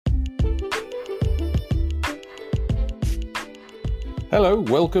Hello,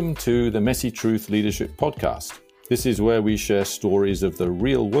 welcome to the Messy Truth Leadership Podcast. This is where we share stories of the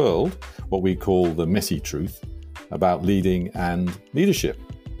real world, what we call the messy truth, about leading and leadership.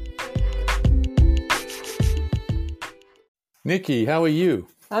 Nikki, how are you?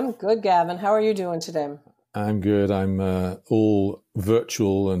 I'm good, Gavin. How are you doing today? I'm good. I'm all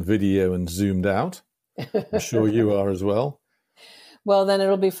virtual and video and zoomed out. I'm sure you are as well. Well, then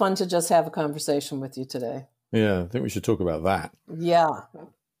it'll be fun to just have a conversation with you today. Yeah, I think we should talk about that. Yeah.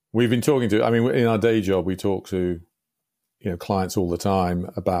 We've been talking to, in our day job, we talk to, clients all the time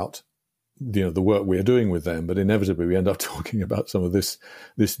about, the work we're doing with them, but inevitably we end up talking about some of this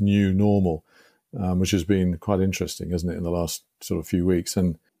new normal, which has been quite interesting, hasn't it, in the last sort of few weeks.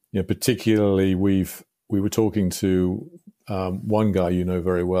 And, particularly we were talking to one guy you know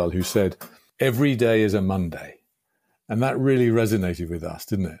very well who said, every day is a Monday. And that really resonated with us,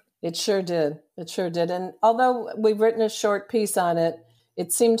 didn't it? It sure did. It sure did. And although we've written a short piece on it,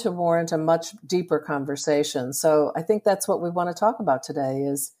 it seemed to warrant a much deeper conversation. So I think that's what we want to talk about today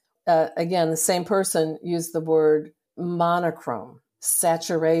is, again, the same person used the word monochrome,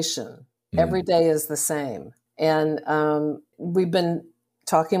 saturation. Every day is the same. And we've been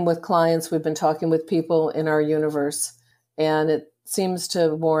talking with clients, we've been talking with people in our universe, and it seems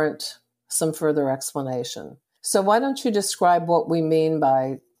to warrant some further explanation. So why don't you describe what we mean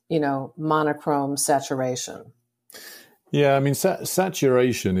by monochrome saturation? Yeah,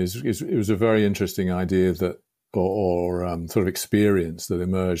 saturation it was a very interesting idea that, or sort of experience that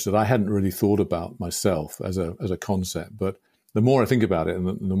emerged that I hadn't really thought about myself as a concept. But the more I think about it, and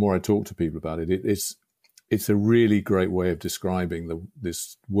the more I talk to people about it, it's a really great way of describing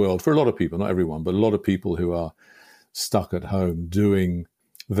this world for a lot of people, not everyone, but a lot of people who are stuck at home doing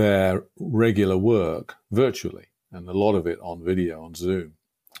their regular work virtually, and a lot of it on video, on Zoom.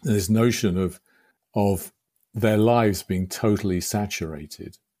 And this notion of their lives being totally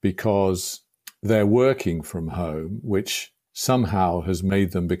saturated because they're working from home, which somehow has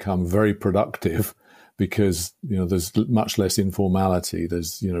made them become very productive because, there's much less informality.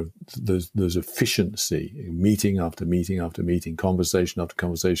 There's efficiency, meeting after meeting after meeting, conversation after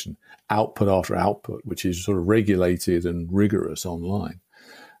conversation, output after output, which is sort of regulated and rigorous online,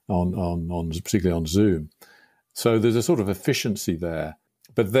 particularly on Zoom. So there's a sort of efficiency there.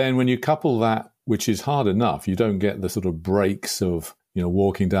 But then when you couple that, which is hard enough, you don't get the sort of breaks of,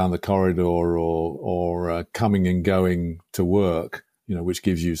 walking down the corridor or coming and going to work, which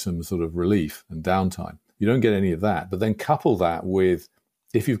gives you some sort of relief and downtime. You don't get any of that. But then couple that with,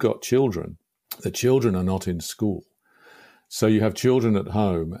 if you've got children, the children are not in school. So you have children at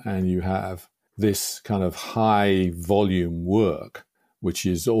home and you have this kind of high volume work, which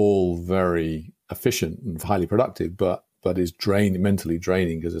is all very efficient and highly productive, but is mentally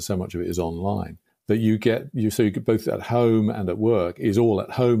draining because so much of it is online. That you get both at home and at work is all at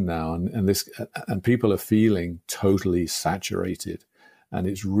home now, and people are feeling totally saturated, and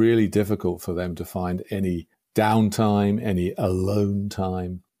it's really difficult for them to find any downtime, any alone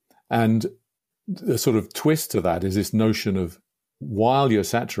time. And the sort of twist to that is this notion of while you're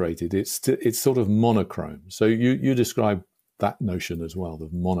saturated, it's sort of monochrome. So you describe that notion as well, the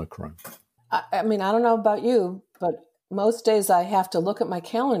monochrome. I don't know about you, but most days I have to look at my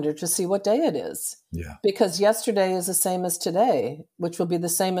calendar to see what day it is. Yeah. Because yesterday is the same as today, which will be the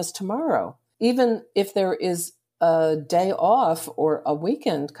same as tomorrow. Even if there is a day off or a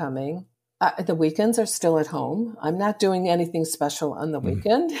weekend coming, the weekends are still at home. I'm not doing anything special on the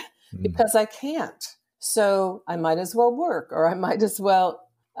weekend because I can't. So I might as well work, or I might as well,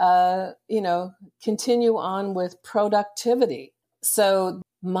 continue on with productivity. So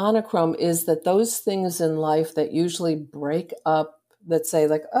monochrome is that those things in life that usually break up, that say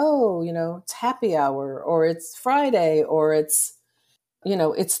like, it's happy hour, or it's Friday, or it's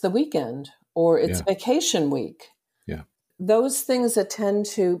the weekend, or it's vacation week. Yeah. Those things that tend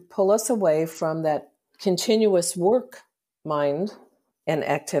to pull us away from that continuous work mind and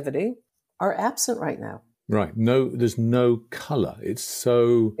activity are absent right now. Right. No, there's no color. It's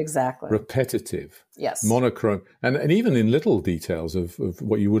so exactly repetitive. Yes. Monochrome. And even in little details of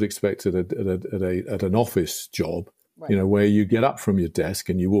what you would expect at an office job, right. Where you get up from your desk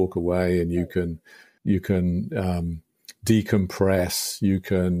and you walk away and you can decompress, you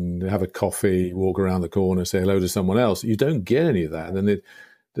can have a coffee, walk around the corner, say hello to someone else. You don't get any of that. And then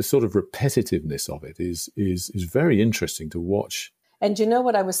the sort of repetitiveness of it is very interesting to watch. And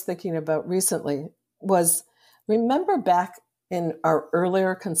what I was thinking about recently was, remember back in our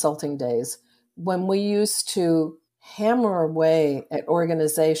earlier consulting days when we used to hammer away at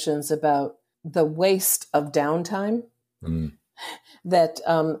organizations about the waste of downtime, that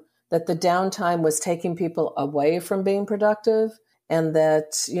the downtime was taking people away from being productive, and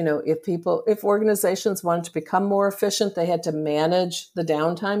that, if organizations wanted to become more efficient, they had to manage the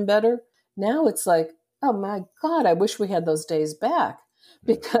downtime better. Now it's like, oh my God, I wish we had those days back,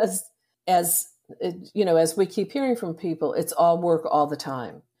 because as we keep hearing from people, it's all work all the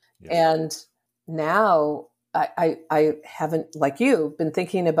time. Yeah. And now I haven't, like you, been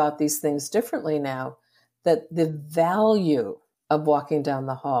thinking about these things differently now, that the value of walking down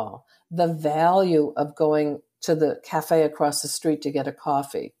the hall, the value of going to the cafe across the street to get a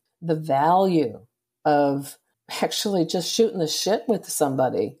coffee, the value of actually just shooting the shit with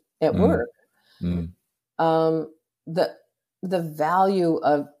somebody at work, the value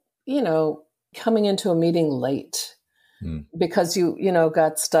of, coming into a meeting late because you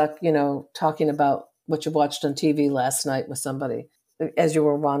got stuck, talking about what you watched on TV last night with somebody as you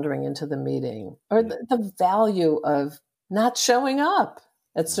were wandering into the meeting, or the value of not showing up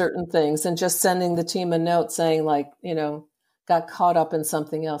at certain things and just sending the team a note saying, like, got caught up in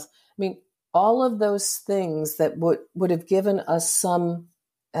something else. I mean, all of those things that would have given us some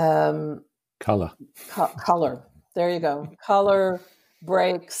color. Color. There you go. Color,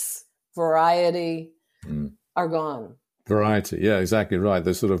 breaks, variety are gone. Variety. Yeah, exactly right.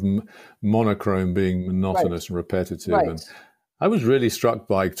 The sort of monochrome being monotonous and repetitive. Right. And I was really struck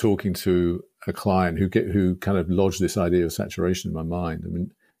by talking to a client who kind of lodged this idea of saturation in my mind. I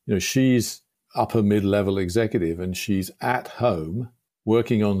mean, she's upper mid-level executive, and she's at home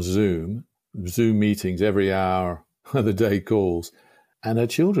working on Zoom meetings every hour of the day, calls, and her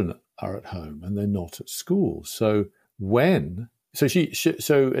children are at home and they're not at school. So she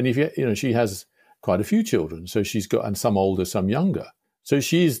has quite a few children. So she's got, and some older, some younger. So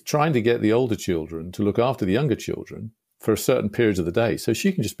she's trying to get the older children to look after the younger children for certain periods of the day, so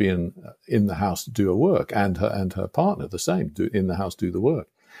she can just be in the house to do her work, and her partner the same, in the house do the work.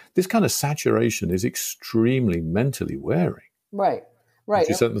 This kind of saturation is extremely mentally wearing. Right.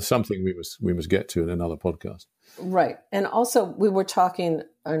 Which is something we must get to in another podcast. Right, and also we were talking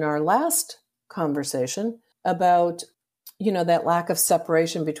in our last conversation about that lack of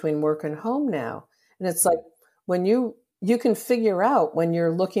separation between work and home now, and it's like when you can figure out when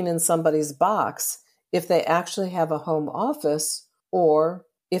you're looking in somebody's box if they actually have a home office or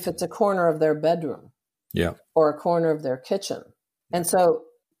if it's a corner of their bedroom, or a corner of their kitchen. And so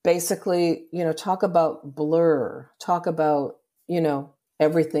basically, talk about blur, talk about,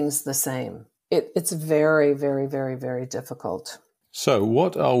 everything's the same. It's very, very, very, very difficult. So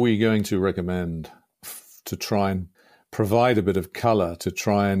what are we going to recommend to try and provide a bit of color, to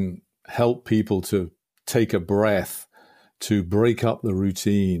try and help people to take a breath, to break up the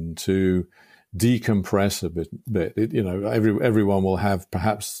routine, to decompress a bit? Everyone will have,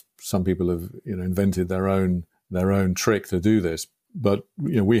 perhaps some people have invented their own trick to do this, but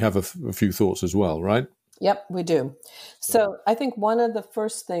we have a few thoughts as well, right? Yep, we do. So I think one of the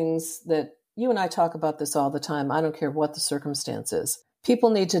first things that you and I talk about this all the time, I don't care what the circumstance is, people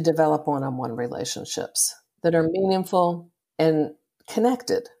need to develop one-on-one relationships that are meaningful and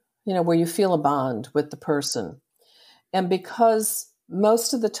connected, where you feel a bond with the person. And because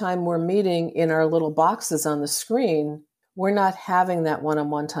most of the time we're meeting in our little boxes on the screen, we're not having that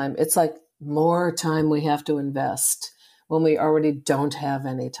one-on-one time. It's like more time we have to invest when we already don't have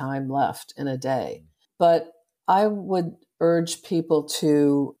any time left in a day. But I would urge people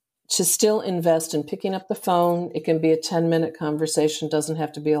to still invest in picking up the phone. It can be a 10-minute conversation, doesn't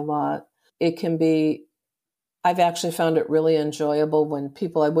have to be a lot. It can be, I've actually found it really enjoyable when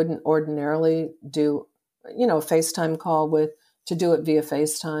people I wouldn't ordinarily do, a FaceTime call with, to do it via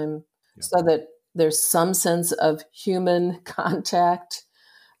FaceTime, so that there's some sense of human contact,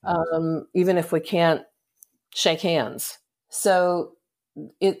 even if we can't shake hands. So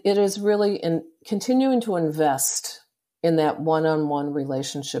it is really in continuing to invest in that one-on-one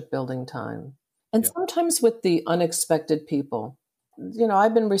relationship building time. And sometimes with the unexpected people,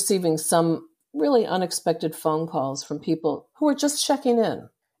 I've been receiving some really unexpected phone calls from people who are just checking in.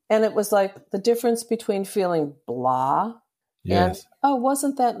 And it was like the difference between feeling blah and, oh,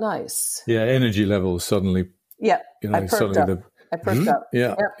 wasn't that nice? Yeah, energy levels suddenly. Yeah, I perked up. I perked up.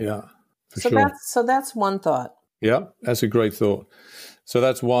 Yeah, for sure. So that's one thought. Yeah, that's a great thought. So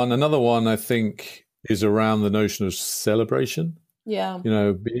that's one. Another one, I think, is around the notion of celebration. Yeah.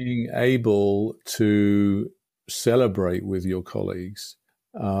 Being able to celebrate with your colleagues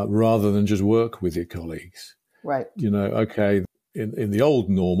rather than just work with your colleagues. Right. Okay, in the old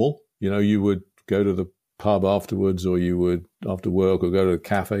normal, you would go to the pub afterwards, or you would, after work, or go to a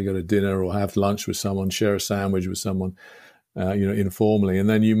cafe, go to dinner, or have lunch with someone, share a sandwich with someone, informally. And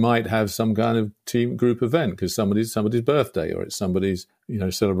then you might have some kind of team group event because somebody's birthday, or it's somebody's,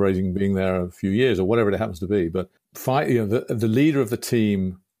 celebrating being there a few years, or whatever it happens to be. But the leader of the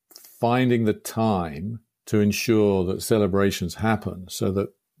team finding the time to ensure that celebrations happen so that,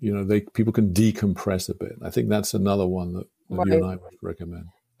 people can decompress a bit. I think that's another one that you and I would recommend.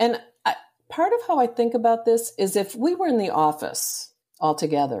 And part of how I think about this is if we were in the office all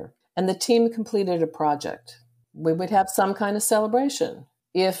together and the team completed a project, we would have some kind of celebration.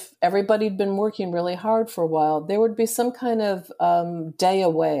 If everybody had been working really hard for a while, there would be some kind of day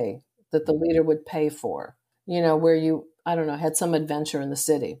away that the leader would pay for, where you, I don't know, had some adventure in the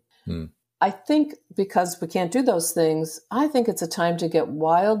city. I think because we can't do those things, I think it's a time to get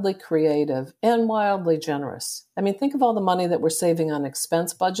wildly creative and wildly generous. I mean, think of all the money that we're saving on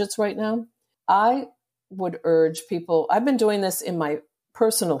expense budgets right now. I would urge people, I've been doing this in my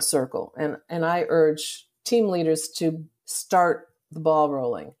personal circle, and I urge team leaders to start the ball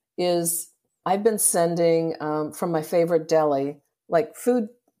rolling, is I've been sending from my favorite deli, like food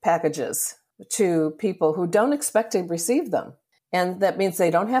packages to people who don't expect to receive them. And that means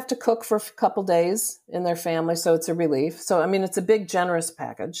they don't have to cook for a couple days in their family, so it's a relief. So, I mean, it's a big, generous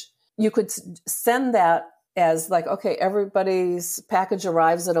package. You could send that as like, okay, everybody's package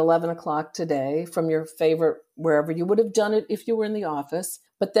arrives at 11 o'clock today from your favorite, wherever you would have done it if you were in the office.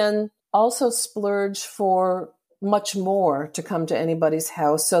 But then also splurge for much more to come to anybody's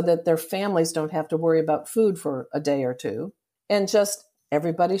house so that their families don't have to worry about food for a day or two. And just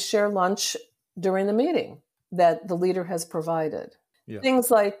everybody share lunch during the meeting that the leader has provided. Yeah.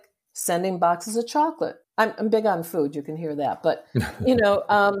 Things like sending boxes of chocolate. I'm big on food, you can hear that. But,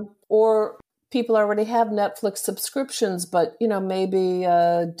 or people already have Netflix subscriptions, but, maybe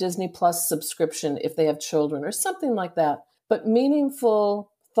a Disney Plus subscription if they have children or something like that. But meaningful,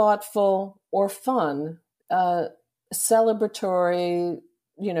 thoughtful, or fun, celebratory,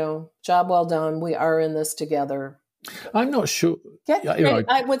 job well done. We are in this together. I'm not sure.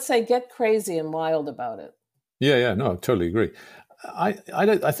 I would say get crazy and wild about it. Yeah, no, I totally agree. I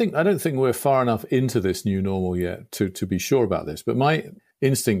don't think we're far enough into this new normal yet to be sure about this. But my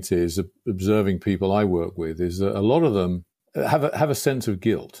instinct is, observing people I work with, is that a lot of them have a sense of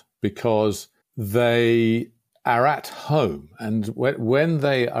guilt because they are at home, and when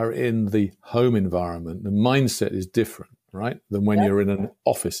they are in the home environment, the mindset is different, right, than when you're in an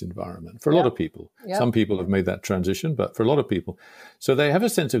office environment. For a lot of people, some people have made that transition, but for a lot of people, so they have a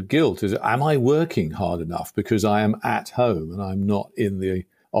sense of guilt. Am I working hard enough because I am at home and I'm not in the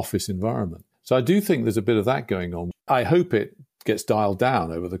office environment? So I do think there's a bit of that going on. I hope it gets dialed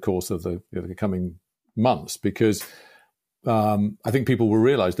down over the course of the coming months, because I think people will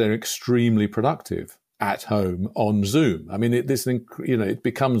realize they're extremely productive at home on Zoom. I mean, it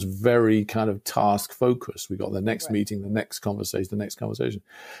becomes very kind of task focused. We got the next meeting, the next conversation.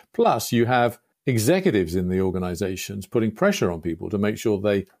 Plus, you have executives in the organizations putting pressure on people to make sure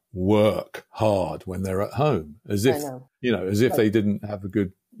they work hard when they're at home, as if they didn't have a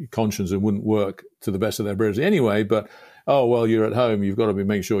good conscience and wouldn't work to the best of their ability anyway. But you're at home, you've got to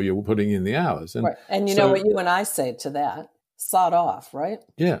make sure you're putting in the hours. And you know what you and I say to that? Sod off, right?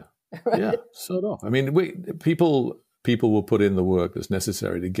 Yeah. Right? Yeah, sort of. I mean, people will put in the work that's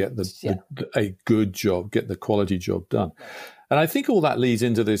necessary to get a good job, get the quality job done. And I think all that leads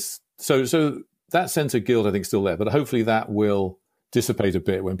into this. So that sense of guilt, I think, is still there, but hopefully that will dissipate a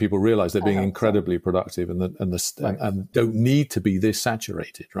bit when people realize they're being incredibly productive and don't need to be this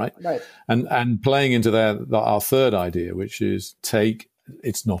saturated, right? Right. And playing into our third idea, which is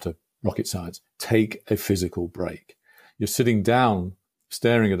it's not a rocket science, take a physical break. You're sitting down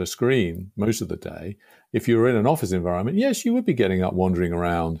staring at a screen most of the day. If you were in an office environment, yes, you would be getting up, wandering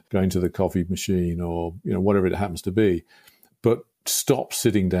around, going to the coffee machine or whatever it happens to be. But stop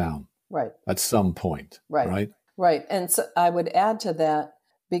sitting down at some point, right? Right. And so I would add to that,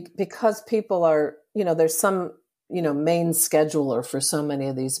 because people are, there's some, main scheduler for so many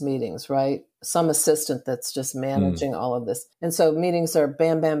of these meetings, right? Some assistant that's just managing all of this. And so meetings are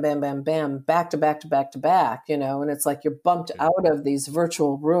bam, bam, bam, bam, bam, back to back to back to back, and it's like you're bumped out of these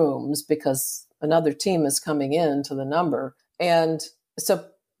virtual rooms because another team is coming in to the number. And so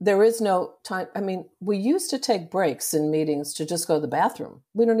there is no time. I mean, we used to take breaks in meetings to just go to the bathroom.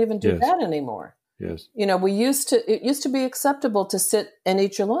 We don't even do that anymore. Yes. It used to be acceptable to sit and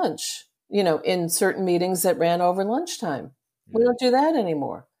eat your lunch, in certain meetings that ran over lunchtime. We don't do that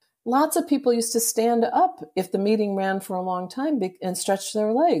anymore. Lots of people used to stand up if the meeting ran for a long time and stretch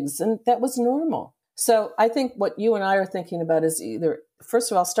their legs, and that was normal. So I think what you and I are thinking about is either,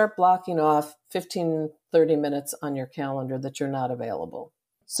 first of all, start blocking off 15, 30 minutes on your calendar that you're not available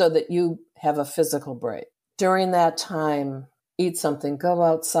so that you have a physical break. During that time, eat something, go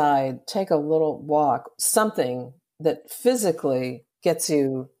outside, take a little walk, something that physically gets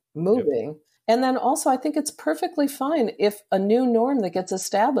you moving. And then also, I think it's perfectly fine if a new norm that gets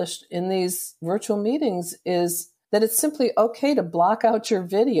established in these virtual meetings is that it's simply okay to block out your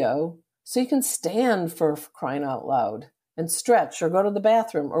video so you can stand for crying out loud and stretch or go to the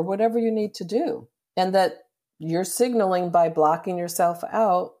bathroom or whatever you need to do. And that you're signaling by blocking yourself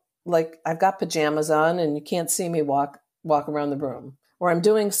out, like I've got pajamas on and you can't see me walk around the room. Or I'm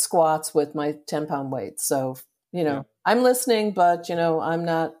doing squats with my 10-pound weights. So, I'm listening, but, I'm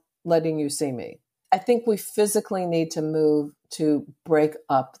not letting you see me. I think we physically need to move to break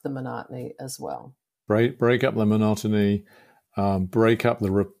up the monotony as well. Break up the monotony, break up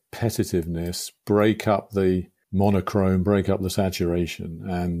the repetitiveness, break up the monochrome, break up the saturation.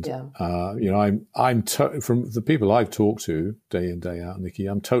 And, from the people I've talked to day in, day out, Nikki,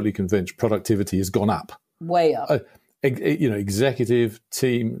 I'm totally convinced productivity has gone up. Way up. Executive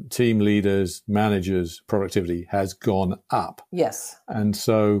team leaders, managers, productivity has gone up. Yes. And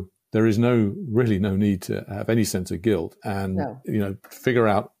so there is really no need to have any sense of guilt and, figure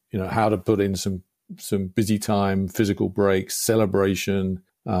out, how to put in some busy time, physical breaks, celebration,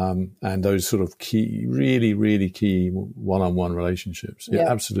 and those sort of key, really, really key one-on-one relationships.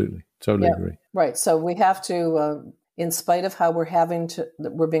 Yeah, absolutely. Totally agree. Right. So we have to, in spite of how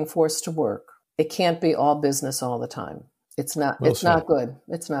we're being forced to work, it can't be all business all the time. It's not good.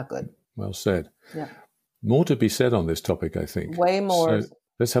 It's not good. Well said. Yeah. More to be said on this topic, I think. Way more. So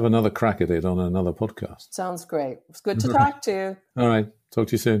let's have another crack at it on another podcast. Sounds great. It's good to talk to you. All right. Talk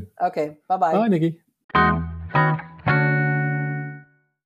to you soon. Okay. Bye-bye. Bye, Nikki.